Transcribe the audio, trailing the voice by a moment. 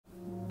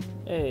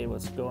Hey,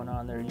 what's going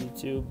on there,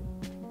 YouTube?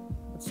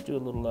 Let's do a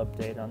little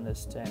update on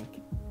this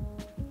tank.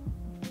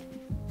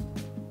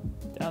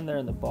 Down there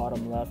in the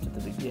bottom left at the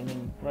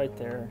beginning, right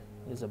there,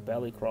 is a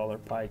belly crawler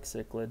pike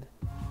cichlid.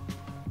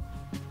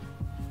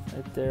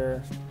 Right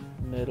there,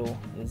 middle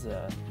is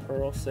a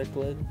pearl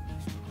cichlid.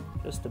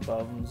 Just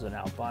above them is an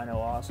albino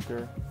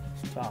oscar.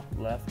 Top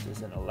left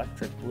is an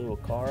electric blue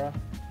acara.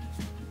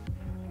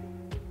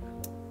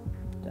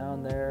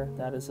 Down there,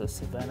 that is a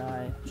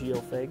Savannah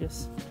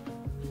geophagus.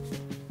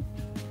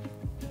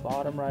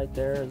 Bottom right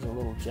there is a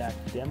little Jack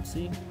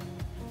Dempsey.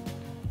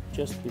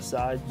 Just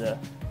beside the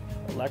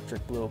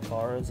electric blue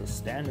acara is a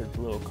standard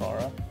blue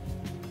acara.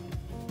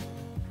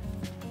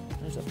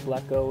 There's a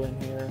pleco in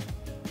here.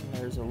 And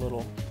there's a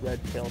little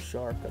red tail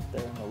shark up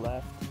there on the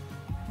left.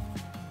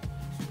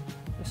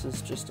 This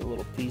is just a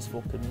little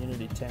peaceful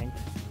community tank.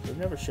 We've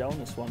never shown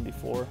this one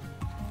before.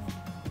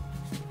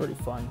 It's a pretty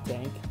fun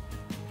tank.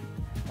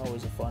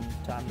 Always a fun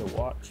time to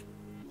watch.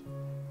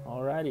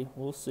 Alrighty,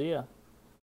 we'll see ya.